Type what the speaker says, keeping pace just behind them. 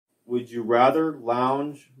Would you rather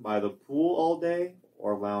lounge by the pool all day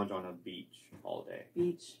or lounge on a beach all day?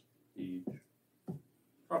 Beach. Beach.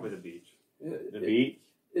 Probably the beach. The beach?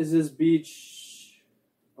 Is this beach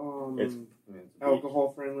It's a beach.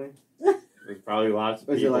 alcohol friendly? There's probably lots of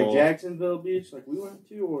people. Is it like Jacksonville Beach, like we went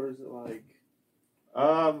to, or is it like?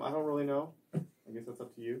 I don't really know. I guess that's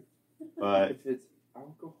up to you. But If it's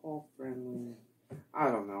alcohol friendly, I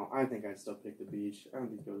don't know. I think I'd still pick the beach. I don't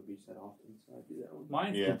think go to the beach that often, so I'd do that one.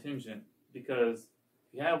 Mine's Yeah. contingent because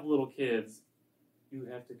if you have little kids, you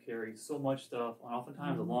have to carry so much stuff on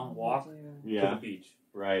oftentimes a long walk to yeah, the beach.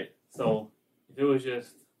 right. So if it was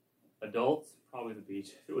just adults, probably the beach.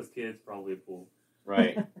 If it was kids, probably a pool.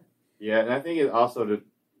 Right. Yeah, and I think it also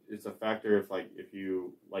it's a factor if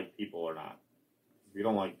you like people or not. If you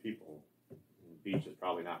don't like people, the beach is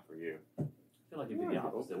probably not for you. I feel like it'd be the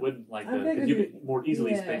opposite. Wouldn't like I think because you it'd could more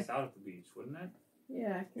easily yeah. space out at the beach, wouldn't it?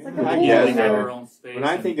 Yeah. It's Yeah, like I a Like pool. guess, you have yeah. your own space. When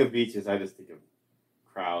I and- think of beaches, I just think of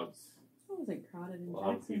crowds, It wasn't crowded in a lot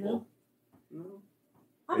of Jacksonville. people. No.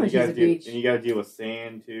 I'm And gonna you gotta choose the beach. And you got to deal with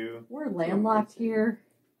sand too. We're landlocked here.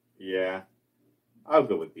 Yeah, I'll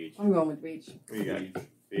go with beach. I'm going with beach. What do you got? Beach.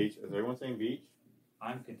 Beach. Is everyone saying beach?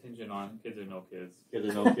 I'm contingent on kids or no kids. Kids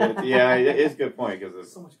or no kids? Yeah, it is a good point because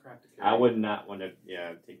There's so much crap to carry. I would not want to,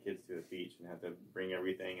 take kids to the beach and have to bring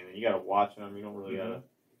everything, and then you got to watch them. You don't really gotta.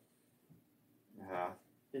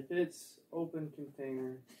 If it's open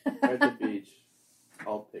container at the beach,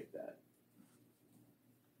 I'll pick that.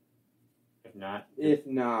 If not, If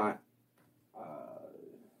not, I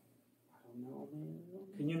don't know, man.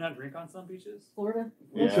 Can you not drink on some beaches? Florida.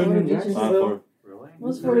 Yeah. Most Florida beaches. Jacksonville. Really?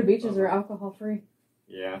 Most Florida beaches are alcohol free.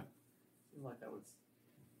 yeah. I feel like that was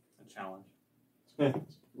a challenge.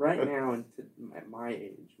 Right now, at my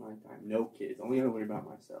age, my time, no kids. Only gotta worry about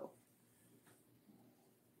myself.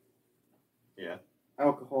 Yeah.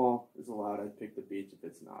 Alcohol is allowed. I'd pick the beach. If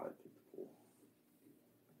it's not, I'd pick the pool.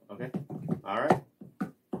 Okay. All right.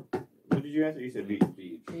 What did you answer? You said beach.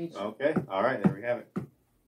 Beach. Beach. Okay. All right. There we have it.